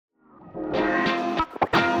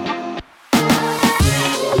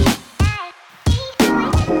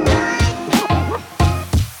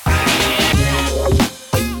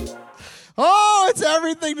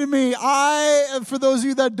thing to me. For those of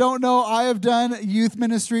you that don't know, I have done youth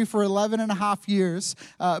ministry for 11 and a half years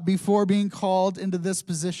before being called into this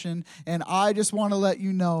position. And I just want to let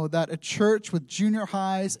you know that a church with junior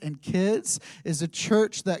highs and kids is a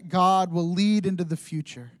church that God will lead into the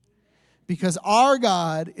future. Because our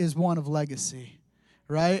God is one of legacy.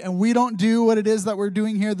 Right? And we don't do what it is that we're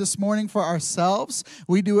doing here this morning for ourselves.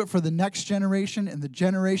 We do it for the next generation and the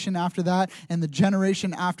generation after that and the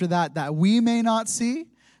generation after that we may not see,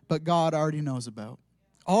 but God already knows about.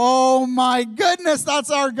 Oh my goodness,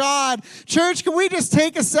 that's our God. Church, can we just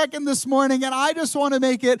take a second this morning, and I just want to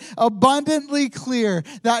make it abundantly clear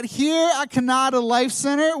that here at Kanata Life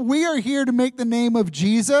Center, we are here to make the name of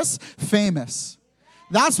Jesus famous.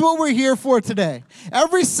 That's what we're here for today.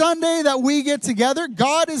 Every Sunday that we get together,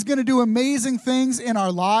 God is going to do amazing things in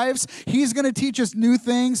our lives. He's going to teach us new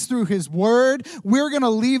things through His Word. We're going to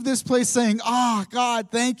leave this place saying,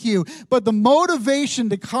 God, thank you. But the motivation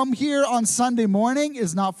to come here on Sunday morning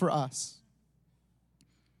is not for us.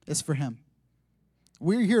 It's for Him.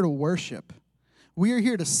 We're here to worship. We are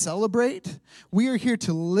here to celebrate. We are here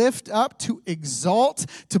to lift up, to exalt,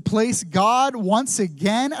 to place God once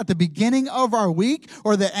again at the beginning of our week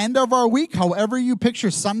or the end of our week, however you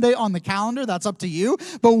picture Sunday on the calendar, that's up to you.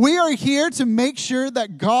 But we are here to make sure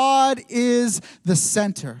that God is the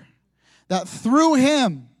center, that through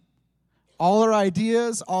Him, all our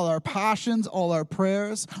ideas, all our passions, all our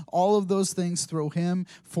prayers, all of those things through Him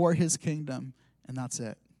for His kingdom. And that's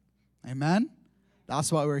it. Amen? That's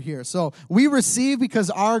why we're here. So we receive because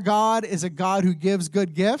our God is a God who gives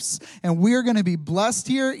good gifts, and we're going to be blessed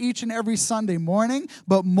here each and every Sunday morning.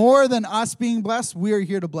 But more than us being blessed, we are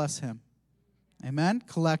here to bless Him. Amen?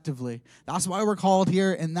 Collectively. That's why we're called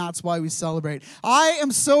here, and that's why we celebrate. I am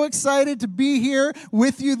so excited to be here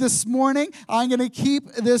with you this morning. I'm going to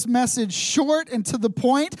keep this message short and to the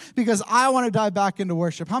point because I want to dive back into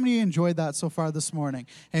worship. How many of you enjoyed that so far this morning?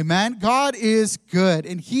 Amen? God is good,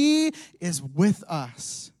 and He is with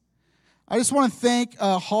us. I just want to thank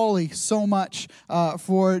Holly so much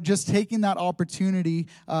for just taking that opportunity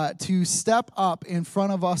to step up in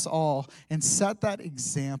front of us all and set that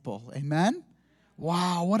example. Amen?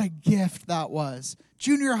 Wow, what a gift that was.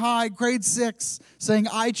 Junior high, grade 6, saying,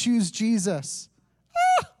 I choose Jesus.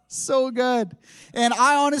 So good. And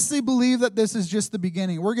I honestly believe that this is just the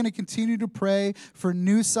beginning. We're going to continue to pray for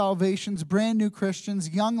new salvations, brand new Christians,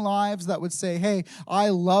 young lives that would say, hey, I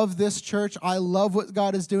love this church. I love what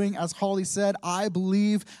God is doing. As Holly said, I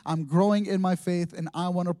believe I'm growing in my faith, and I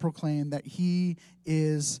want to proclaim that He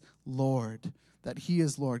is Lord. That He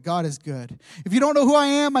is Lord. God is good. If you don't know who I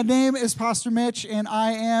am, my name is Pastor Mitch, and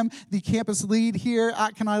I am the campus lead here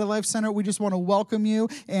at Kanata Life Center. We just want to welcome you,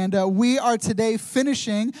 and we are today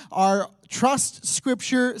finishing our Trust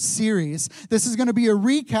Scripture series. This is going to be a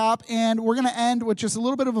recap, and we're going to end with just a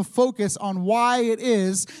little bit of a focus on why it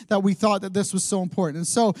is that we thought that this was so important. And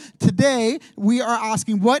so today, we are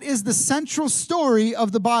asking, what is the central story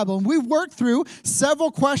of the Bible? And we've worked through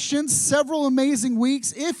several questions, several amazing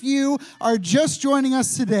weeks. If you are just joining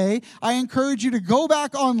us today, I encourage you to go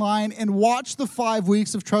back online and watch the 5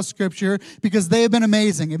 weeks of Trust Scripture because they have been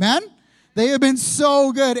amazing. Amen? They have been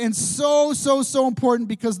so good and so important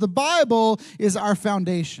because the Bible is our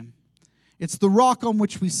foundation. It's the rock on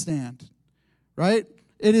which we stand, right?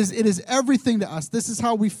 It is everything to us. This is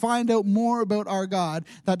how we find out more about our God.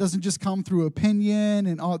 That doesn't just come through opinion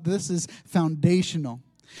and all. This is foundational.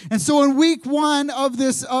 And so in week 1 of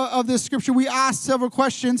this scripture, we asked several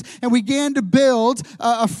questions and we began to build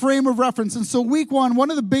a frame of reference. And so week 1, one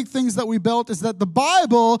of the big things that we built is that the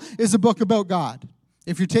Bible is a book about God.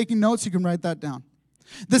 If you're taking notes, you can write that down.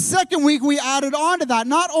 The second week, we added on to that.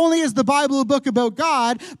 Not only is the Bible a book about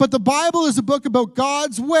God, but the Bible is a book about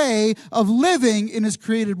God's way of living in His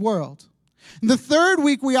created world. In the third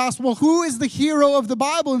week, we asked, well, who is the hero of the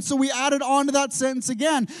Bible? And so we added on to that sentence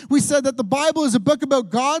again. We said that the Bible is a book about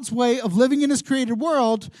God's way of living in His created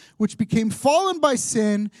world, which became fallen by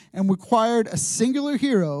sin and required a singular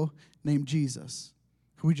hero named Jesus,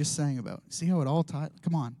 who we just sang about. See how it all ties?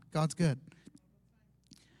 Come on, God's good.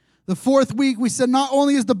 The fourth week, we said not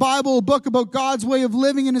only is the Bible a book about God's way of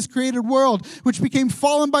living in His created world, which became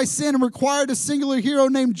fallen by sin and required a singular hero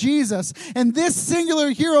named Jesus. And this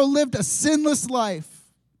singular hero lived a sinless life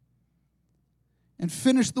and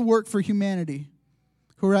finished the work for humanity,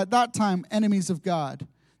 who were at that time enemies of God,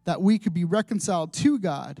 that we could be reconciled to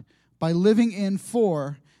God by living in,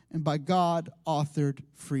 for, and by God-authored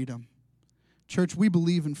freedom. Church, we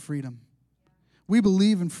believe in freedom. We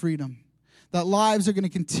believe in freedom. That lives are going to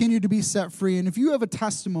continue to be set free. And if you have a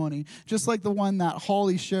testimony, just like the one that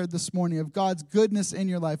Holly shared this morning of God's goodness in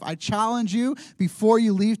your life, I challenge you before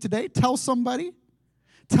you leave today, tell somebody.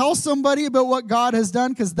 Tell somebody about what God has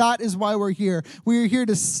done, because that is why we're here. We are here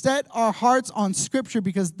to set our hearts on Scripture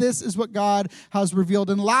because this is what God has revealed.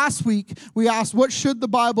 And last week, we asked, what should the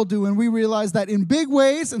Bible do? And we realized that in big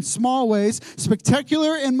ways and small ways,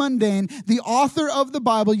 spectacular and mundane, the author of the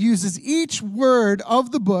Bible uses each word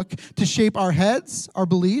of the book to shape our heads, our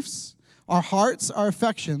beliefs, our hearts, our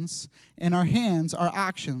affections, and our hands, our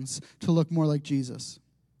actions, to look more like Jesus.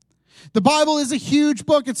 The Bible is a huge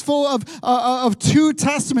book. It's full of two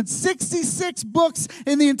testaments, 66 books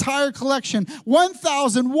in the entire collection,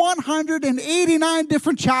 1,189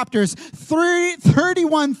 different chapters,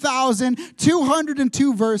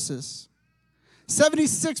 31,202 verses.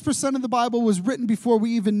 76% of the Bible was written before we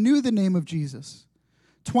even knew the name of Jesus.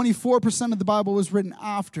 24% of the Bible was written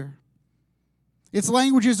after. Its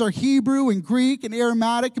languages are Hebrew and Greek and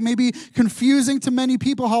Aramaic. It may be confusing to many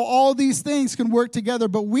people how all these things can work together,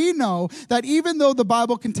 but we know that even though the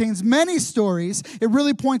Bible contains many stories, it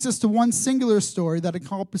really points us to one singular story that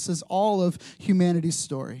encompasses all of humanity's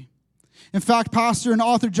story. In fact, pastor and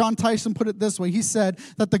author John Tyson put it this way. He said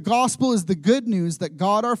that the gospel is the good news that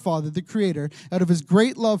God our Father, the Creator, out of his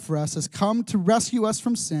great love for us, has come to rescue us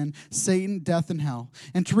from sin, Satan, death, and hell,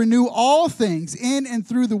 and to renew all things in and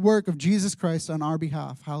through the work of Jesus Christ on our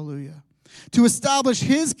behalf. Hallelujah. To establish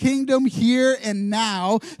his kingdom here and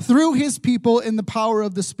now through his people in the power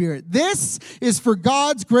of the Spirit. This is for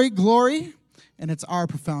God's great glory, and it's our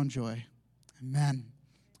profound joy. Amen.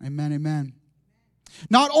 Amen, amen.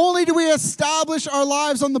 Not only do we establish our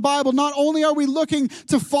lives on the Bible, not only are we looking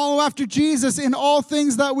to follow after Jesus in all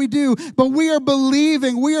things that we do, but we are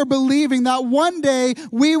believing that one day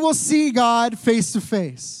we will see God face to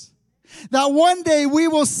face. That one day we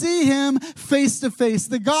will see him face to face.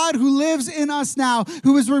 The God who lives in us now,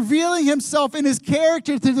 who is revealing himself in his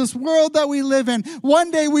character to this world that we live in.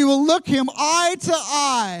 One day we will look him eye to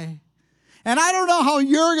eye. And I don't know how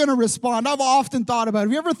you're going to respond. I've often thought about it.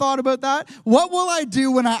 Have you ever thought about that? What will I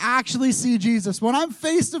do when I actually see Jesus? When I'm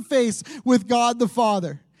face to face with God the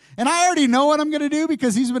Father? And I already know what I'm going to do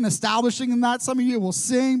because he's been establishing in that. Some of you will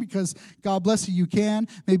sing because God bless you, you can.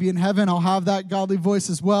 Maybe in heaven I'll have that godly voice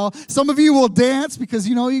as well. Some of you will dance because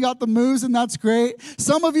you know you got the moves and that's great.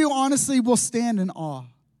 Some of you honestly will stand in awe.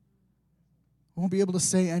 Won't be able to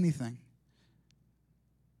say anything.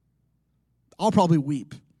 I'll probably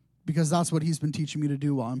weep. Because that's what he's been teaching me to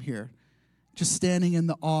do while I'm here. Just standing in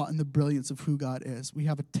the awe and the brilliance of who God is. We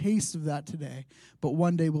have a taste of that today, but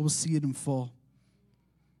one day we'll see it in full.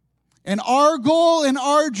 And our goal and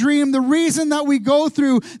our dream, the reason that we go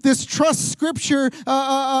through this Trust Scripture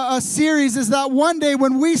series is that one day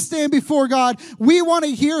when we stand before God, we want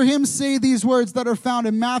to hear him say these words that are found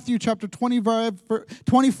in Matthew chapter 25,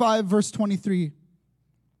 verse 23.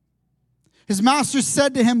 His master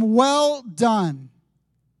said to him, "Well done,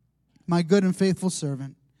 my good and faithful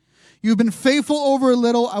servant. You've been faithful over a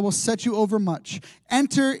little, I will set you over much.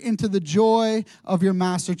 Enter into the joy of your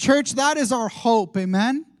master." Church, that is our hope,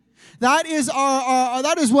 amen? That is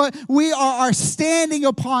that is what we are standing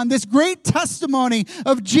upon, this great testimony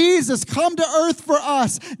of Jesus come to earth for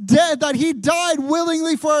us, dead, that he died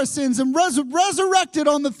willingly for our sins and resurrected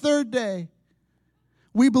on the third day.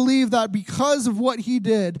 We believe that because of what he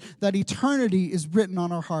did, that eternity is written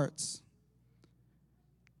on our hearts.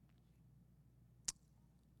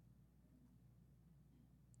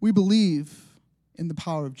 We believe in the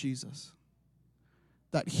power of Jesus,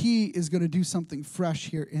 that he is going to do something fresh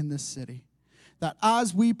here in this city, that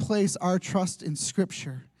as we place our trust in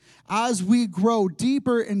Scripture, as we grow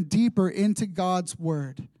deeper and deeper into God's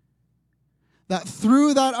word, that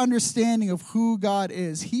through that understanding of who God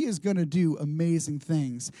is, he is going to do amazing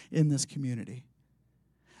things in this community.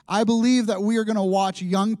 I believe that we are going to watch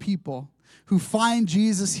young people who find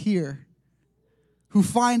Jesus here, who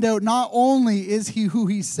find out not only is he who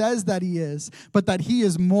he says that he is, but that he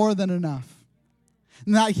is more than enough.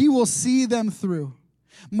 And that he will see them through.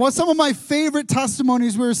 Some of my favorite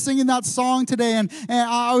testimonies, we were singing that song today, and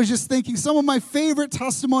I was just thinking, some of my favorite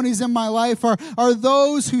testimonies in my life are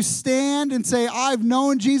those who stand and say, I've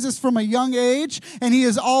known Jesus from a young age, and he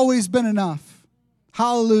has always been enough.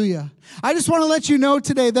 Hallelujah. I just want to let you know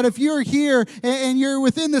today that if you're here and you're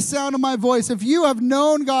within the sound of my voice, if you have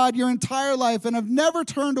known God your entire life and have never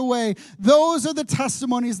turned away, those are the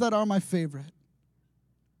testimonies that are my favorite.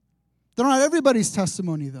 They're not everybody's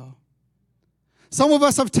testimony, though. Some of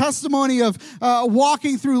us have testimony of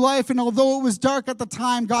walking through life, and although it was dark at the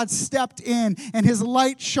time, God stepped in, and his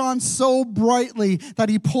light shone so brightly that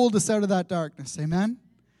he pulled us out of that darkness. Amen?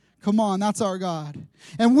 Come on, that's our God.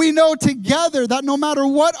 And we know together that no matter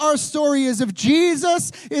what our story is, if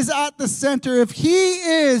Jesus is at the center, if he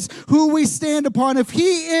is who we stand upon, if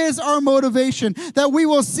he is our motivation, that we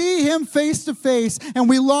will see him face to face, and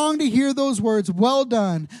we long to hear those words, "Well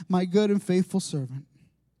done, my good and faithful servant."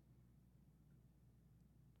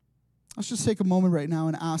 Let's just take a moment right now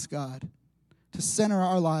and ask God to center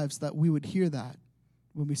our lives that we would hear that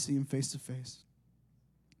when we see him face to face.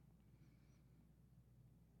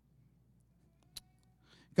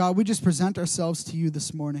 God, we just present ourselves to you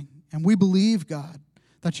this morning, and we believe, God,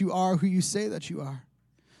 that you are who you say that you are,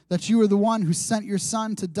 that you are the one who sent your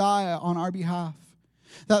Son to die on our behalf,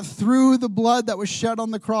 that through the blood that was shed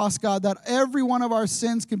on the cross, God, that every one of our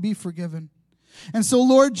sins can be forgiven. And so,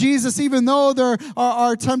 Lord Jesus, even though there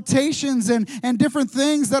are temptations and different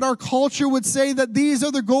things that our culture would say that these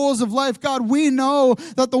are the goals of life, God, we know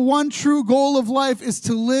that the one true goal of life is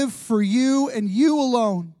to live for you and you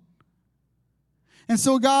alone. And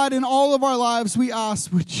so, God, in all of our lives, we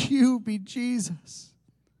ask, would you be Jesus?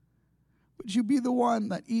 Would you be the one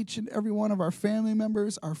that each and every one of our family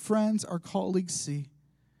members, our friends, our colleagues see?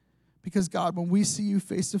 Because, God, when we see you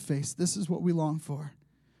face to face, this is what we long for,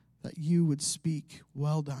 that you would speak,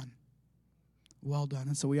 "Well done, well done."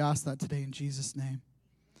 And so we ask that today in Jesus' name.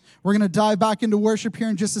 We're going to dive back into worship here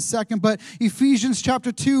in just a second, but Ephesians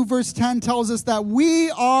chapter 2, verse 10 tells us that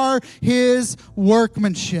we are his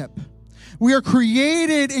workmanship. We are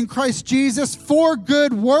created in Christ Jesus for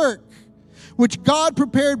good work, which God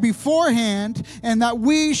prepared beforehand, and that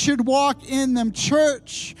we should walk in them.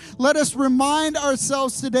 Church, let us remind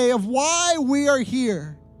ourselves today of why we are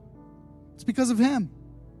here. It's because of him.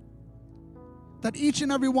 That each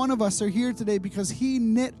and every one of us are here today because he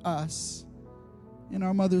knit us in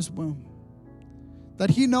our mother's womb. That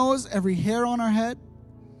he knows every hair on our head,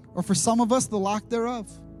 or for some of us, the lack thereof.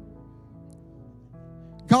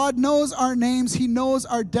 God knows our names. He knows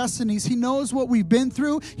our destinies. He knows what we've been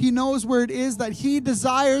through. He knows where it is that he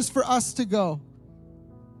desires for us to go.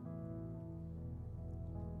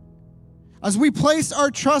 As we place our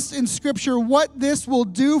trust in Scripture, what this will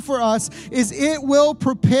do for us is it will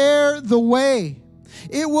prepare the way.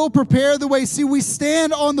 It will prepare the way. See, we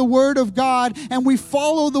stand on the Word of God and we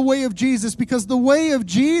follow the way of Jesus, because the way of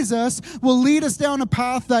Jesus will lead us down a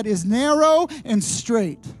path that is narrow and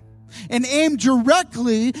straight and aimed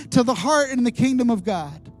directly to the heart and the kingdom of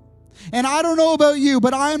God. And I don't know about you,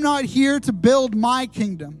 but I am not here to build my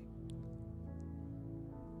kingdom.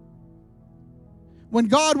 When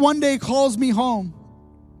God one day calls me home,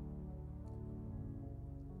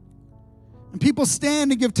 and people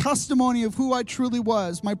stand and give testimony of who I truly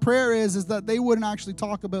was, my prayer is that they wouldn't actually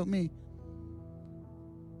talk about me.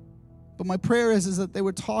 But my prayer is that they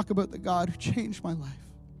would talk about the God who changed my life,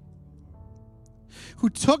 who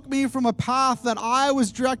took me from a path that I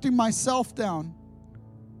was directing myself down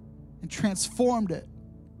and transformed it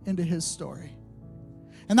into his story.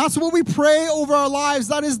 And that's what we pray over our lives.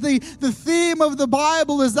 That is the theme of the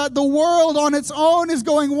Bible, is that the world on its own is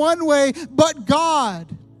going one way, but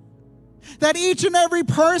God. That each and every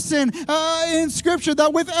person in Scripture,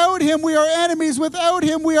 that without him we are enemies, without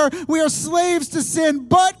him we are slaves to sin,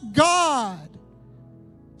 but God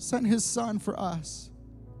sent his Son for us.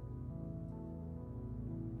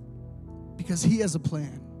 Because he has a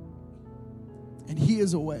plan, and he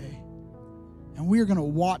has a way, and we are going to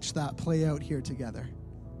watch that play out here together.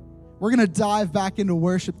 We're going to dive back into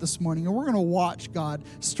worship this morning, and we're going to watch God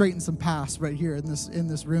straighten some paths right here in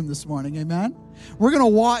this room this morning. Amen? We're going to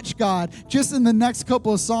watch God just in the next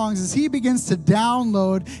couple of songs as he begins to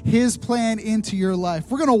download his plan into your life.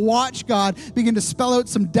 We're going to watch God begin to spell out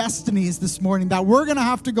some destinies this morning that we're going to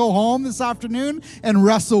have to go home this afternoon and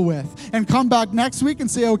wrestle with, and come back next week and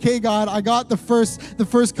say, "Okay, God, I got the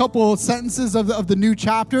first couple of sentences of the new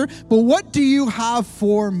chapter, but what do you have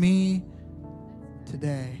for me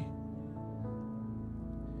today?"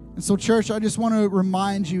 And so, church, I just want to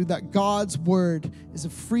remind you that God's word is a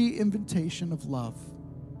free invitation of love.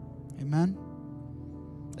 Amen?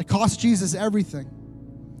 It cost Jesus everything.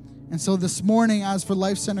 And so this morning, as for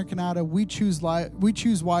Life Center Canada, we choose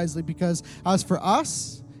wisely, because as for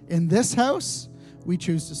us in this house, we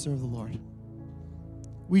choose to serve the Lord.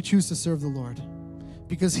 We choose to serve the Lord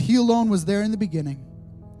because he alone was there in the beginning,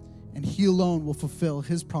 and he alone will fulfill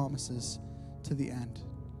his promises to the end.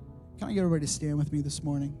 Can I get everybody to stand with me this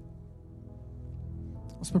morning?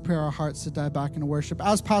 Let's prepare our hearts to dive back into worship.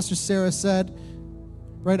 As Pastor Sarah said,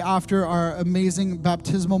 right after our amazing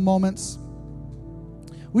baptismal moments,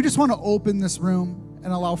 we just want to open this room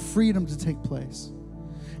and allow freedom to take place.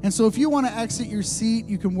 And so if you want to exit your seat,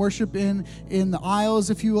 you can worship in the aisles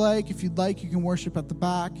if you like. If you'd like, you can worship at the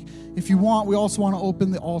back. If you want, we also want to open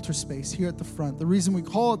the altar space here at the front. The reason we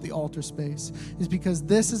call it the altar space is because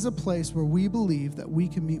this is a place where we believe that we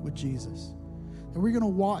can meet with Jesus. That we're going to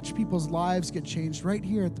watch people's lives get changed right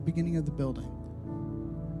here at the beginning of the building.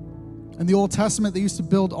 In the Old Testament, they used to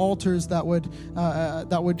build altars that would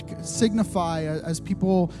signify as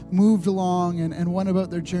people moved along and went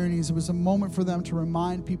about their journeys. It was a moment for them to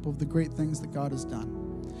remind people of the great things that God has done.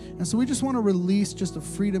 And so we just want to release just a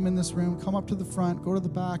freedom in this room. Come up to the front, go to the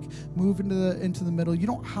back, move into the middle. You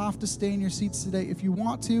don't have to stay in your seats today. If you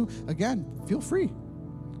want to, again, feel free.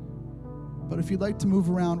 But if you'd like to move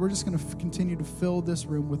around, we're just going to continue to fill this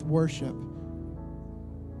room with worship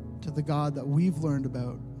to the God that we've learned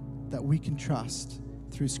about, that we can trust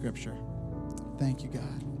through Scripture. Thank you,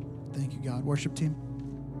 God. Thank you, God. Worship team.